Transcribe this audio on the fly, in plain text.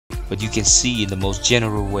but you can see in the most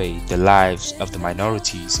general way the lives of the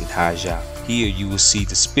minorities in Ha Giang. Here you will see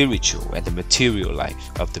the spiritual and the material life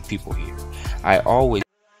of the people here. I always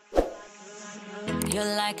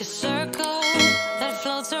You're like a circle that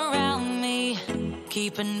floats around me,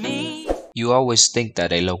 keeping me. You always think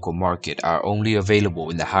that a local market are only available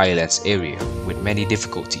in the highlands area with many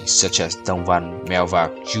difficulties such as Dong Van, Meo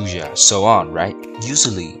Vac, Juja, so on, right?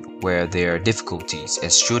 Usually where there are difficulties and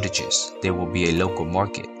shortages, there will be a local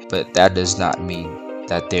market, but that does not mean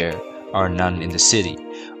that there are none in the city.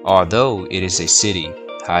 Although it is a city,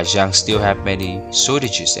 Ha Giang still have many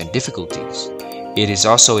shortages and difficulties. It is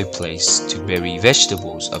also a place to bury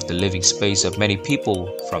vegetables of the living space of many people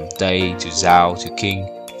from Tây to Dao to Kinh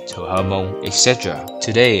to Hmong, etc.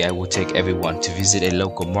 Today I will take everyone to visit a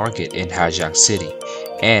local market in Ha Giang City,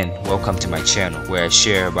 and welcome to my channel where I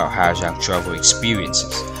share about Ha Giang travel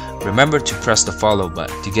experiences. Remember to press the follow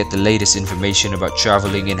button to get the latest information about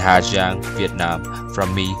traveling in Ha Giang, Vietnam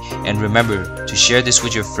from me, and remember to share this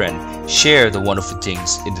with your friend. Share the wonderful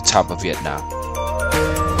things in the top of Vietnam.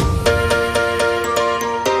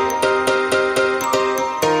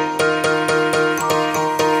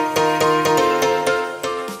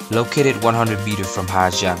 Located 100 meters from Ha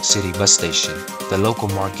Giang City bus station, the local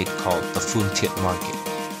market called the Phuong Thien market,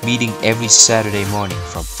 meeting every Saturday morning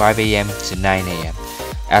from 5 a.m. to 9 a.m.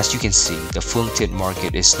 As you can see, the Phuong Thien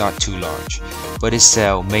market is not too large, but its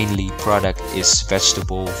sell mainly product is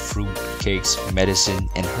vegetable, fruit, cakes, medicine,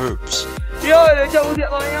 and herbs. Chị ơi, đến chợ Phuong Thien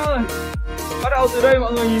rồi anh ơi. Bắt đầu từ đây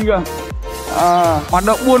mọi người nhìn kìa. Hoạt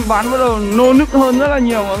động buôn bán bắt đầu nô nức hơn rất là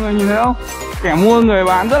nhiều, mọi người nhìn thấy không? Kẻ mua người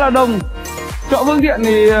bán rất là đông. Chợ Phuong Thien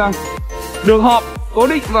thì được họp cố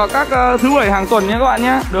định vào các thứ bảy hàng tuần nhé các bạn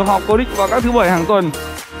nhé. Được họp cố định vào các thứ bảy hàng tuần.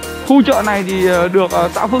 Khu chợ này thì được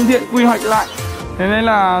xã Phuong Thien quy hoạch lại, thế nên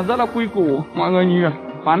là rất là quy củ. Mọi người nhìn kìa,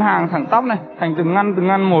 bán hàng thẳng tắp này, thành từng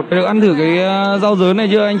ngăn một. Được ăn thử cái rau dớn này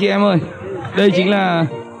chưa anh chị em ơi? Đây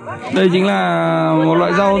chính là một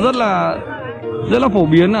loại rau rất là phổ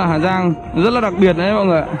biến ở Hà Giang, rất là đặc biệt đấy mọi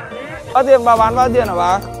người. Bao tiền bà bán bao tiền hả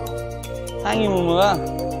bà? 2.000 một mớ à?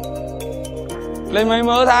 Lấy mấy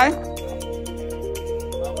mớ Thái?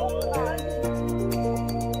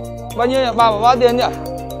 Bao nhiêu nhỉ? Bà bảo bao tiền nhỉ?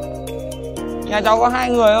 Nhà cháu có 2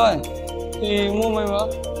 người thôi thì mua mấy mớ?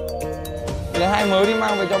 Lấy 2 mớ đi,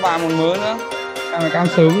 mang về cho bà 1 mớ nữa. Cam này cam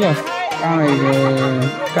sớm nhỉ?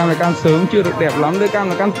 Cam này cam sớm, chưa được đẹp lắm. Đây cam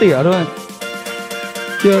là cam tỉa thôi,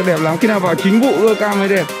 chưa được đẹp lắm. Khi nào vào chính vụ cơ cam mới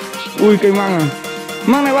đẹp. Ui cây măng à.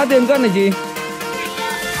 Măng này bao tiền cân này chị?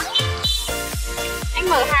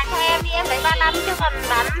 Mở hàng cho em đi, em lấy 35 chứ còn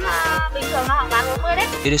bán bình thường nó khoảng bán 40 đấy.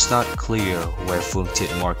 It is not clear where Phuong Thien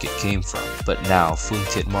market came from, but now Phuong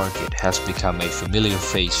Thien market has become a familiar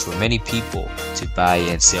face for many people to buy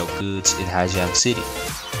and sell goods in Ha Giang City.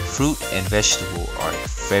 Fruit and vegetable are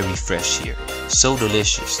very fresh here, so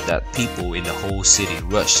delicious that people in the whole city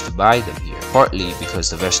rush to buy them here, partly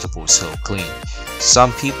because the vegetables are so clean.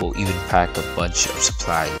 Some people even pack a bunch of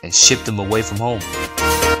supplies and ship them away from home.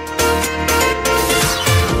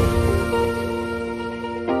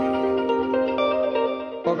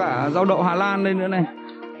 Cả rau đậu Hà Lan đây nữa này.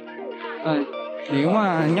 Nếu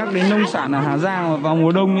mà nhắc đến nông sản ở Hà Giang vào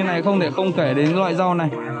mùa đông như này không thể không kể đến loại rau này.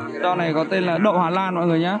 Rau này có tên là đậu Hà Lan mọi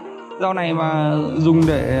người nhé. Rau này mà dùng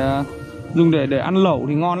để ăn lẩu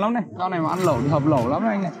thì ngon lắm này. Rau này mà ăn lẩu thì hợp lẩu lắm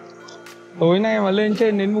này anh này. Tối nay mà lên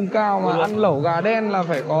trên đến vùng cao mà ăn lẩu gà đen là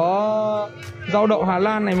phải có rau đậu Hà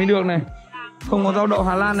Lan này mới được này. Không có rau đậu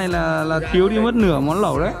Hà Lan này là thiếu đi mất nửa món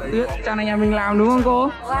lẩu đấy. Chả này nhà mình làm đúng không cô?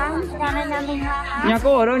 Vâng, chả này nhà mình làm. Nhà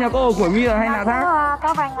cô ở đâu? Nhà cô ở Khuổi My hay là Thác?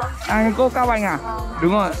 Cao Bành ạ. À cô Cao Bành à?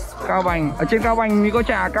 Đúng rồi, Cao Bành. Ở trên Cao Bành mới có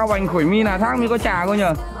trà, Cao Bành Khuổi My là Thác mới có trà cô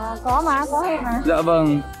nhờ? Có mà, có hết mà. Dạ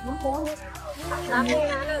vâng.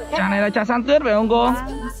 Trà này là trà san tuyết phải không cô?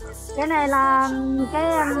 Cái này là cái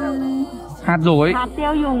hạt dổi. Hạt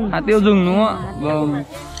tiêu rừng. Hạt tiêu rừng đúng không ạ? Vâng.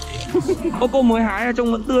 Cô mới hái ở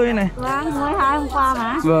trông vẫn tươi này. Vâng, mới hái hôm qua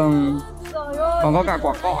mà. Vâng. Còn có cả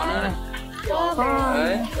quả cọ nữa này.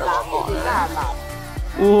 Đấy, quả cọ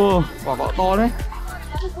nữa. Quả cọ to đấy.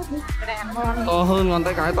 To hơn ngón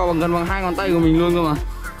tay cái, to gần bằng 2 ngón tay của mình luôn cơ mà.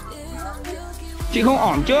 Chị không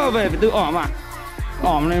ỏm chưa, về phải tự ỏm à?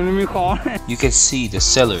 Ỏm này mới khó này. You can see the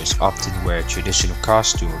sellers often wear traditional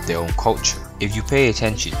costume of their own culture. If you pay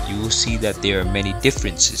attention, you will see that there are many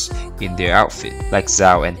differences in their outfit. Like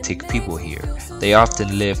Dao and Thick people here, they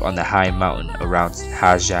often live on the high mountain around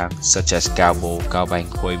Ha Giang, such as Cao Bo, Cao Bang,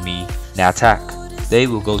 Hoi Mi, Nha Thác. They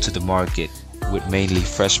will go to the market with mainly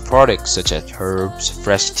fresh products such as herbs,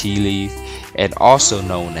 fresh tea leaf, and also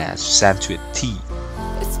known as Santuit tea.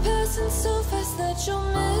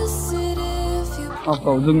 Học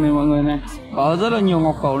cầu rừng này mọi người này. Có rất là nhiều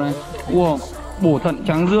ngọc cẩu này. Wow, bổ thận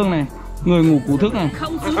trắng dương này, người ngủ củ thức này.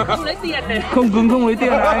 Không cứng không lấy tiền này. Không cứng không lấy tiền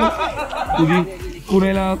này anh. Củ gì? Củ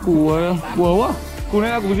này là củ ấu á. Củ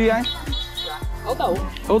này là củ gì anh? Ấu tẩu.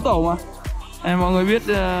 Ấu tẩu mà. Em mọi người biết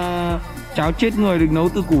cháo chết người được nấu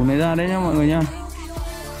từ củ này ra đấy nhá mọi người nhá.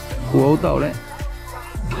 Củ ấu tẩu đấy.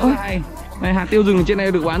 Này hạt tiêu rừng ở trên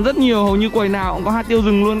này được bán rất nhiều, hầu như quầy nào cũng có hạt tiêu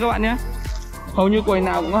rừng luôn các bạn nhé. Hầu như quầy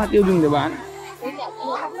nào cũng có hạt tiêu rừng để bán.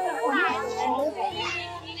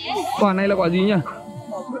 Quả này là quả gì nhỉ?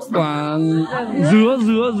 Quả dứa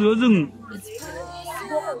rừng.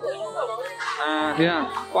 À thế à?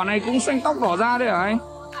 Quả này cũng xanh tóc đỏ da đấy hả anh?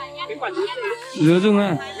 Dứa rừng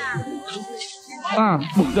này. À,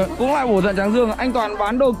 cũng lại bổ thận trắng dương. Anh toàn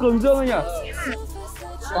bán đồ cường dương thôi nhỉ?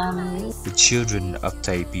 The children of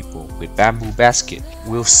Thai people with bamboo basket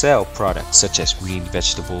will sell products such as green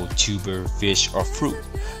vegetable, tuber, fish, or fruit.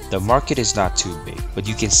 The market is not too big, but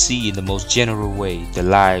you can see in the most general way the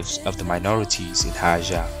lives of the minorities in Ha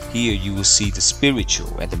Giang. Here you will see the spiritual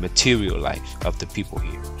and the material life of the people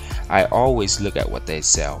here. I always look at what they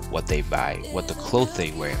sell, what they buy, what the clothes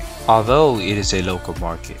they wear. Although it is a local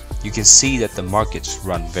market, you can see that the markets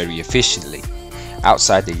run very efficiently.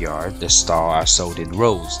 Outside the yard, the stalls are sold in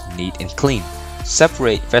rows, neat and clean.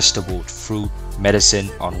 Separate vegetable, fruit, medicine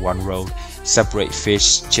on one row. Separate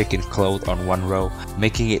fish, chicken, clothes on one row,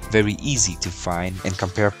 making it very easy to find and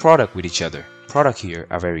compare product with each other. Product here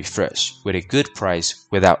are very fresh, with a good price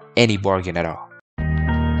without any bargain at all.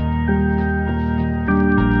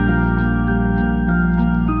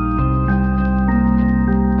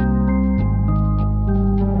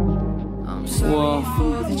 Wow.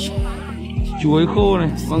 Chuối khô này,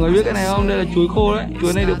 mọi người biết cái này không? Đây là chuối khô đấy,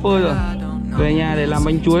 chuối này được phơi rồi. Về nhà để làm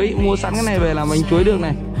bánh chuối, mua sẵn cái này về làm bánh chuối được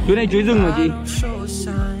này. Chuối này chuối rừng hả chị?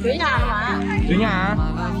 Chuối nhà mà. Chuối nhà á?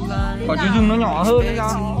 Quả chuối rừng nó nhỏ hơn đấy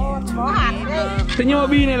sao? Có hạt đấy. Thế nhưng mà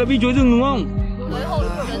bi này là bi chuối rừng đúng không? Chuối khô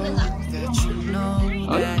chuối rừng ạ.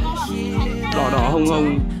 Đấy. Đỏ đỏ hồng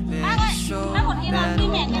hồng. Bác ơi, bác một kia là bi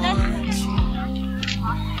nhẹn như đây.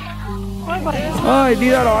 Ơi, đi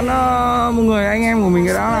ra đón một người anh em của mình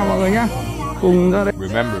cái đó nào mọi người nhá. Cùng ra đây.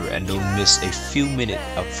 Remember and don't miss a few minutes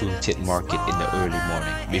of Phuong Thien market in the early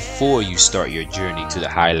morning. Before you start your journey to the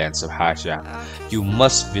highlands of Ha Giang, you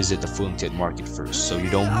must visit the Phuong Thien market first so you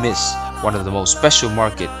don't miss one of the most special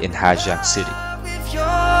market in Ha Giang city. With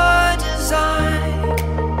your design,